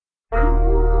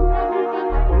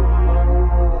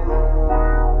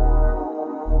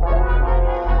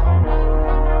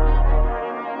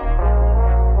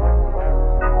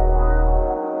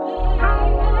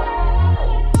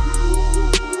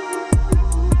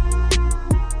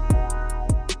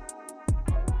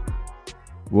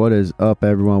What is up,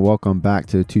 everyone? Welcome back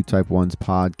to the Two Type 1s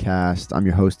podcast. I'm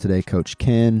your host today, Coach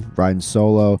Ken, riding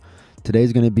solo.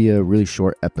 Today's going to be a really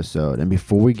short episode. And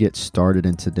before we get started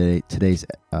in today's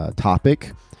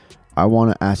topic, I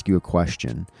want to ask you a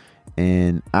question.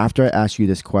 And after I ask you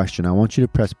this question, I want you to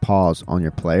press pause on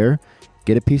your player,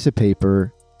 get a piece of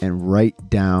paper, and write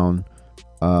down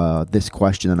this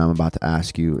question that I'm about to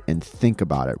ask you and think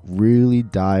about it. Really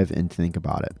dive and think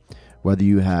about it. Whether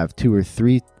you have 2 or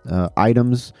 3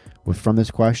 items from this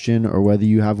question or whether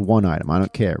you have 1 item, I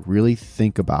don't care. Really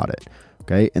think about it,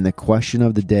 okay? And the question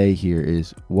of the day here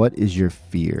is, what is your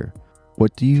fear?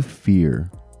 What do you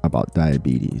fear about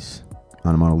diabetes?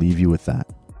 And I'm going to leave you with that.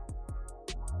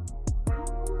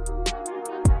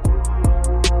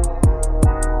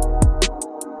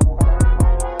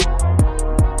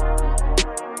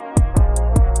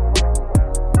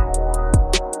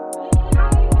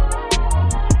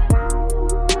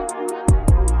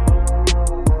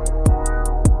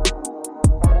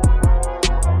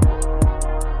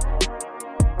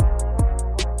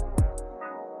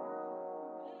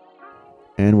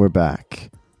 And we're back.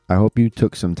 I hope you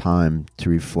took some time to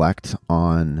reflect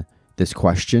on this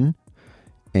question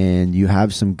and you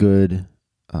have some good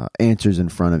answers in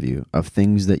front of you of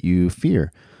things that you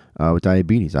fear with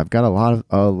diabetes. I've got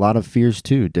a lot of fears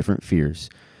too, different fears,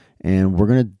 and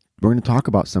we're gonna talk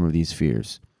about some of these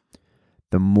fears.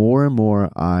 The more and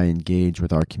more I engage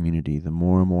with our community, the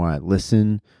more and more I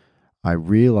listen, I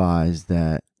realize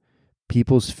that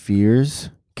people's fears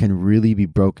can really be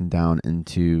broken down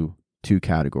into 2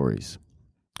 categories.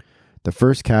 The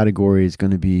first category is going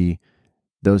to be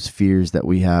those fears that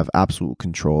we have absolute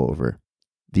control over.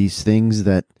 These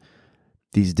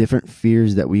different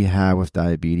fears that we have with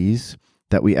diabetes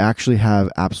that we actually have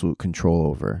absolute control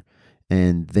over.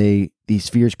 And these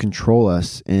fears control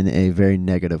us in a very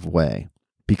negative way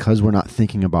because we're not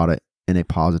thinking about it in a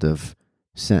positive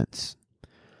sense.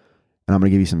 And I'm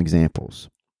going to give you some examples.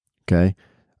 Okay.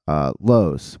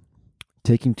 Lows.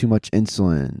 Taking too much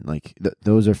insulin,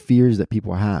 those are fears that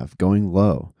people have, going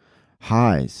low.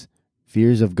 Highs,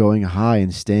 fears of going high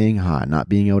and staying high, not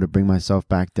being able to bring myself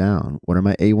back down. What are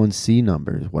my A1C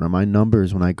numbers? What are my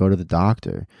numbers when I go to the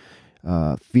doctor?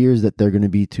 Fears that they're going to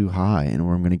be too high and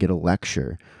where I'm going to get a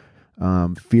lecture.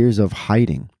 Fears of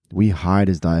hiding. We hide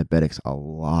as diabetics a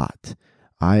lot.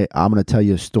 I'm going to tell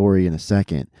you a story in a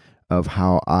second of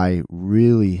how I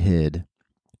really hid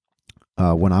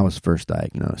when I was first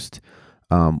diagnosed.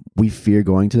 We fear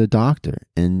going to the doctor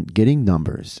and getting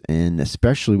numbers, and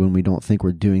especially when we don't think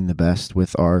we're doing the best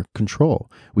with our control.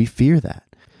 We fear that.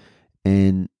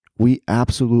 And we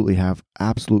absolutely have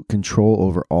absolute control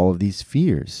over all of these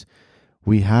fears.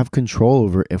 We have control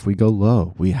over if we go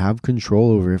low. We have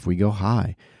control over if we go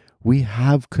high. We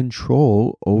have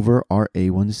control over our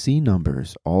A1C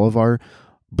numbers, all of our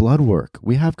blood work.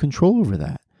 We have control over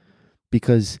that.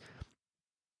 Because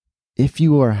if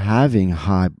you are having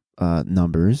high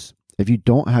numbers, if you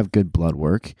don't have good blood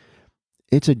work,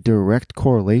 it's a direct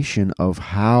correlation of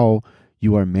how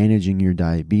you are managing your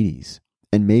diabetes.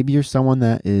 And maybe you're someone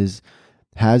that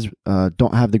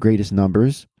don't have the greatest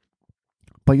numbers,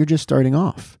 but you're just starting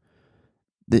off.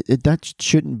 That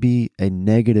shouldn't be a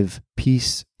negative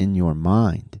piece in your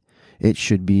mind. It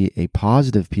should be a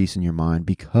positive piece in your mind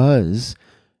because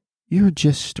you're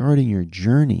just starting your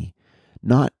journey.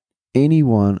 Not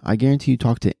anyone, I guarantee you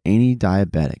talk to any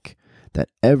diabetic that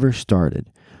ever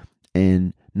started,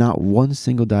 and not one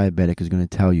single diabetic is going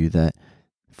to tell you that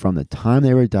from the time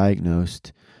they were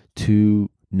diagnosed to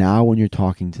now when you're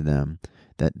talking to them,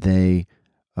 that they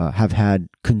have had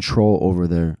control over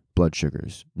their blood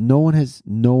sugars. No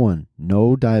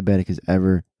diabetic has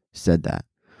ever said that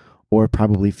or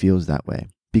probably feels that way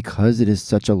because it is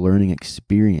such a learning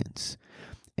experience.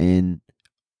 And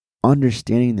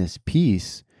understanding this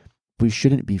piece, we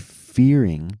shouldn't be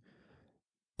fearing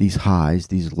these highs,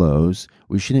 these lows.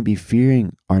 We shouldn't be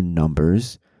fearing our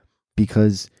numbers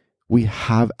because we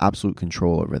have absolute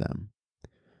control over them.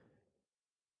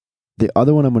 The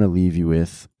other one I'm going to leave you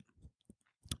with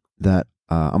that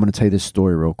I'm going to tell you this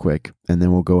story real quick, and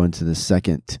then we'll go into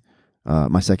the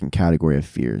my second category of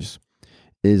fears.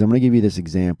 Is I'm going to give you this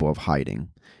example of hiding.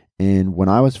 And when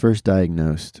I was first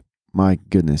diagnosed, my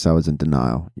goodness, I was in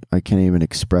denial. I can't even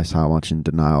express how much in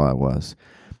denial I was.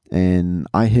 And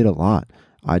I hid a lot.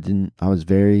 I was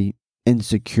very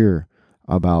insecure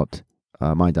about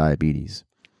my diabetes.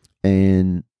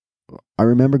 And I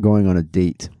remember going on a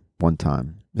date one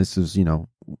time. This was,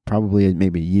 probably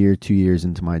maybe a year, 2 years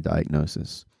into my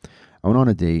diagnosis. I went on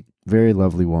a date, very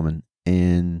lovely woman,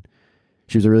 and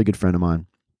she was a really good friend of mine.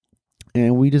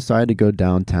 And we decided to go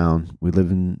downtown.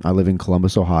 I live in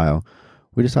Columbus, Ohio.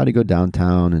 we decided to go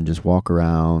downtown and just walk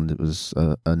around. It was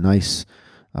a nice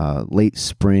late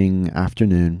spring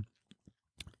afternoon.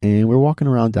 And we're walking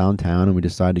around downtown, and we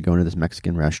decided to go into this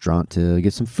Mexican restaurant to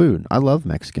get some food. I love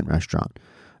Mexican restaurant.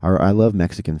 I love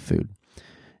Mexican food.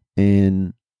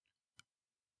 And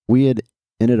we had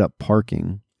ended up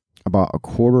parking about a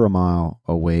quarter of a mile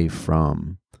away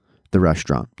from the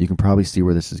restaurant. You can probably see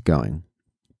where this is going.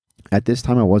 At this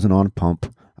time, I wasn't on a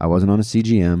pump. I wasn't on a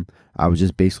CGM. I was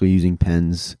just basically using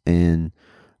pens and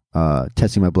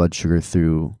testing my blood sugar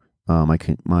through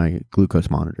my glucose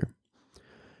monitor.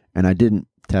 And I didn't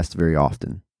test very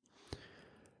often.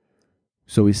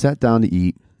 So we sat down to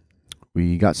eat.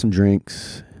 We got some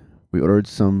drinks. We ordered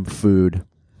some food.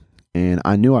 And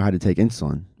I knew I had to take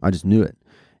insulin. I just knew it.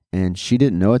 And she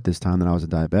didn't know at this time that I was a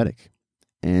diabetic.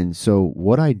 And so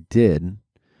what I did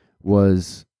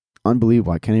was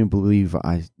unbelievable. I can't even believe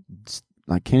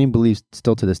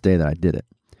still to this day that I did it.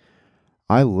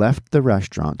 I left the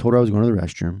restaurant, told her I was going to the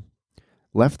restroom,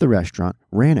 left the restaurant,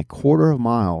 ran a quarter of a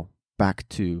mile back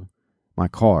to my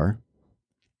car,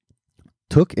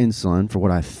 took insulin for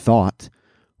what I thought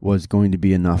was going to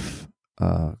be enough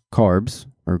carbs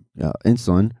or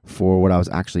insulin for what I was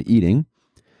actually eating,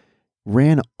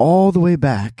 ran all the way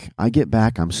back. I get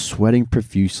back, I'm sweating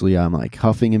profusely. I'm like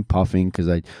huffing and puffing because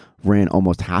I ran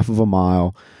almost half of a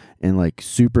mile and like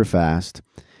super fast.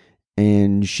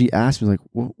 And she asked me like,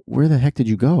 well, where the heck did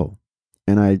you go?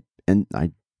 And I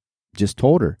just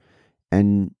told her,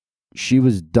 and she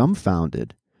was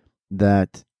dumbfounded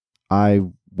that I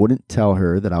wouldn't tell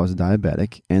her that I was a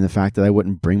diabetic, and the fact that I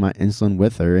wouldn't bring my insulin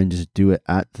with her and just do it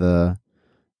at the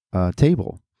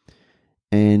table.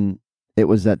 And it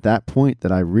was at that point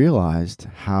that I realized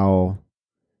how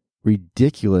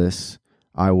ridiculous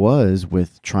I was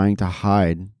with trying to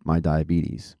hide my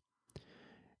diabetes.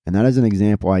 And that is an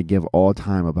example I give all the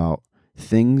time about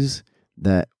things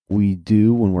that we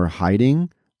do when we're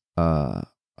hiding are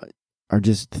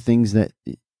just things that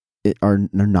are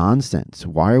nonsense.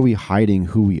 Why are we hiding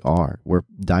who we are?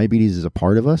 Diabetes is a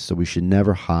part of us, so we should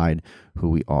never hide who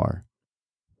we are.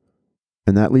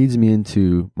 And that leads me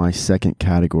into my second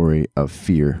category of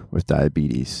fear with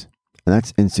diabetes, and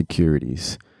that's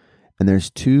insecurities. And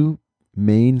there's two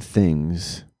main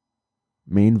vulnerabilities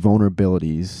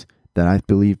that I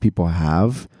believe people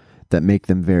have that make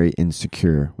them very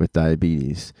insecure with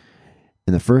diabetes.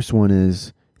 And the first one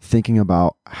is thinking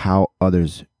about how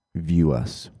others view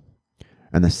us.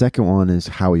 And the second one is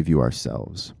how we view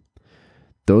ourselves.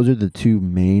 Those are the two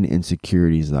main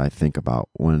insecurities that I think about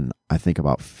when I think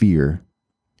about fear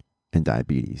and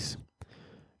diabetes.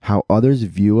 How others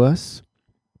view us,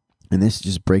 and this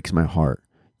just breaks my heart.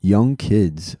 Young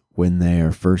kids, when they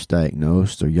are first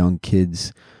diagnosed, or young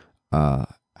kids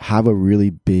have a really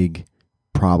big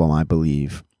problem, I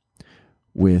believe,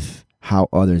 with how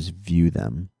others view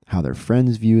them, how their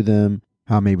friends view them,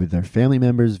 how maybe their family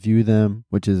members view them,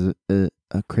 which is a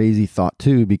crazy thought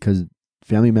too, because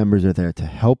family members are there to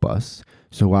help us.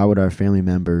 So why would our family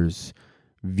members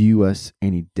view us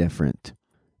any different?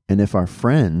 And if our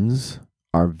friends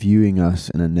are viewing us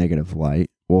in a negative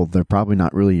light, well, they're probably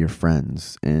not really your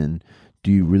friends. And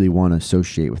do you really want to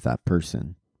associate with that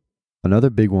person? Another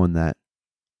big one that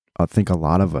I think a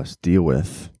lot of us deal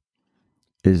with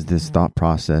is this thought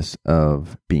process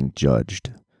of being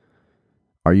judged.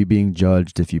 Are you being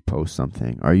judged if you post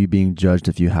something? Are you being judged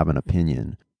if you have an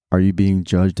opinion? Are you being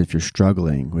judged if you're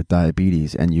struggling with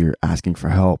diabetes and you're asking for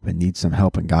help and need some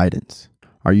help and guidance?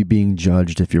 Are you being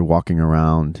judged if you're walking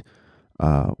around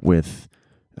with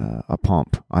a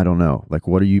pump? I don't know. Like,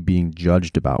 what are you being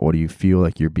judged about? What do you feel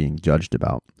like you're being judged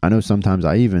about? I know sometimes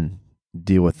I even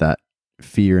deal with that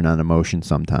fear and that emotion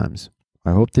sometimes.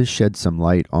 I hope this sheds some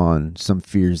light on some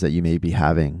fears that you may be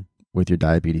having with your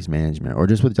diabetes management, or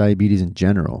just with diabetes in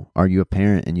general. Are you a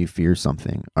parent and you fear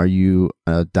something? Are you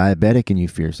a diabetic and you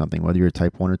fear something? Whether you're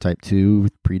type 1 or type 2,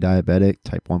 pre-diabetic,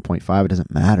 type 1.5, it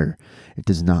doesn't matter. It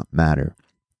does not matter.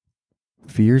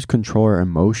 Fears control our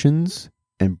emotions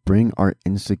and bring our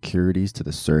insecurities to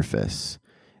the surface.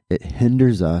 It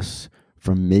hinders us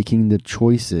from making the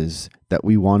choices that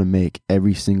we want to make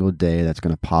every single day that's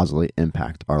going to positively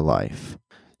impact our life.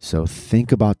 So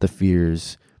think about the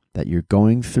fears that you're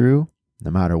going through,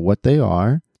 no matter what they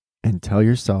are, and tell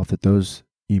yourself that those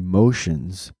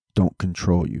emotions don't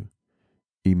control you.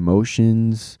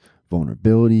 Emotions,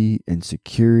 vulnerability,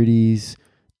 insecurities,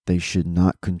 they should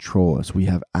not control us. We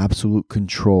have absolute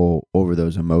control over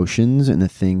those emotions and the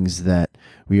things that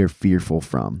we are fearful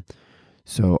from.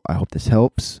 So I hope this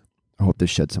helps. I hope this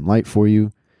sheds some light for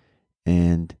you.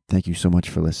 And thank you so much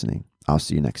for listening. I'll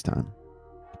see you next time.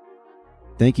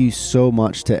 Thank you so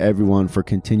much to everyone for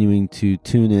continuing to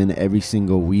tune in every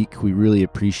single week. We really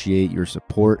appreciate your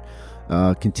support,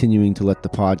 continuing to let the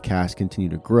podcast continue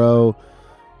to grow.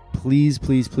 Please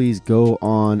go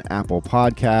on Apple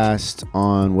Podcasts,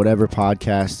 on whatever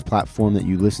podcast platform that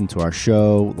you listen to our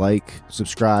show. Like,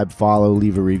 subscribe, follow,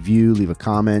 leave a review, leave a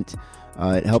comment.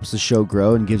 It helps the show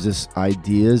grow and gives us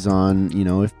ideas on,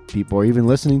 if people are even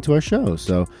listening to our show.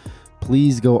 So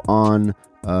please go on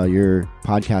your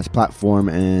podcast platform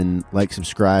and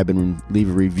subscribe, and leave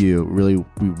a review. We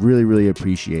really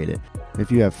appreciate it.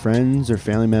 If you have friends or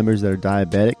family members that are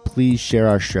diabetic, please share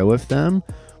our show with them.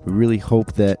 We really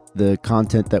hope that the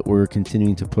content that we're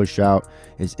continuing to push out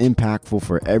is impactful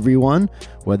for everyone,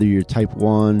 whether you're type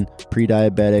 1,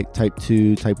 pre-diabetic, type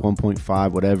 2, type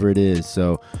 1.5, whatever it is.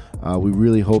 So we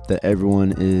really hope that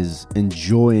everyone is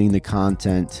enjoying the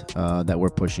content that we're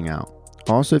pushing out.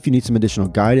 Also, if you need some additional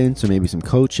guidance or maybe some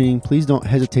coaching, please don't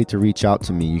hesitate to reach out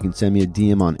to me. You can send me a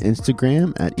DM on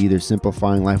Instagram at either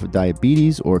Simplifying Life with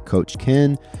Diabetes or Coach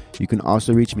Ken. You can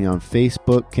also reach me on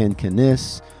Facebook, Ken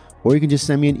Canis, or you can just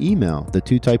send me an email, the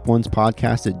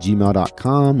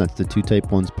 2type1spodcast@gmail.com. That's the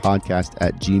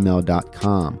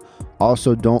 2type1spodcast@gmail.com.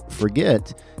 Also, don't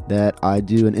forget that I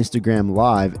do an Instagram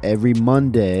Live every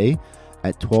Monday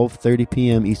at 12:30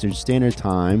 p.m. Eastern Standard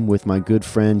Time with my good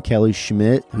friend Kelly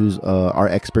Schmidt, who's our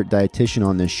expert dietitian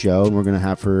on this show. And we're going to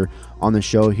have her on the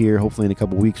show here hopefully in a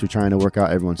couple weeks. We're trying to work out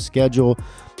everyone's schedule,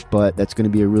 but that's going to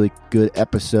be a really good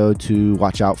episode to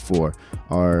watch out for.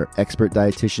 Our expert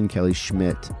dietitian, Kelly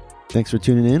Schmidt. Thanks for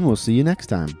tuning in. We'll see you next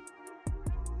time.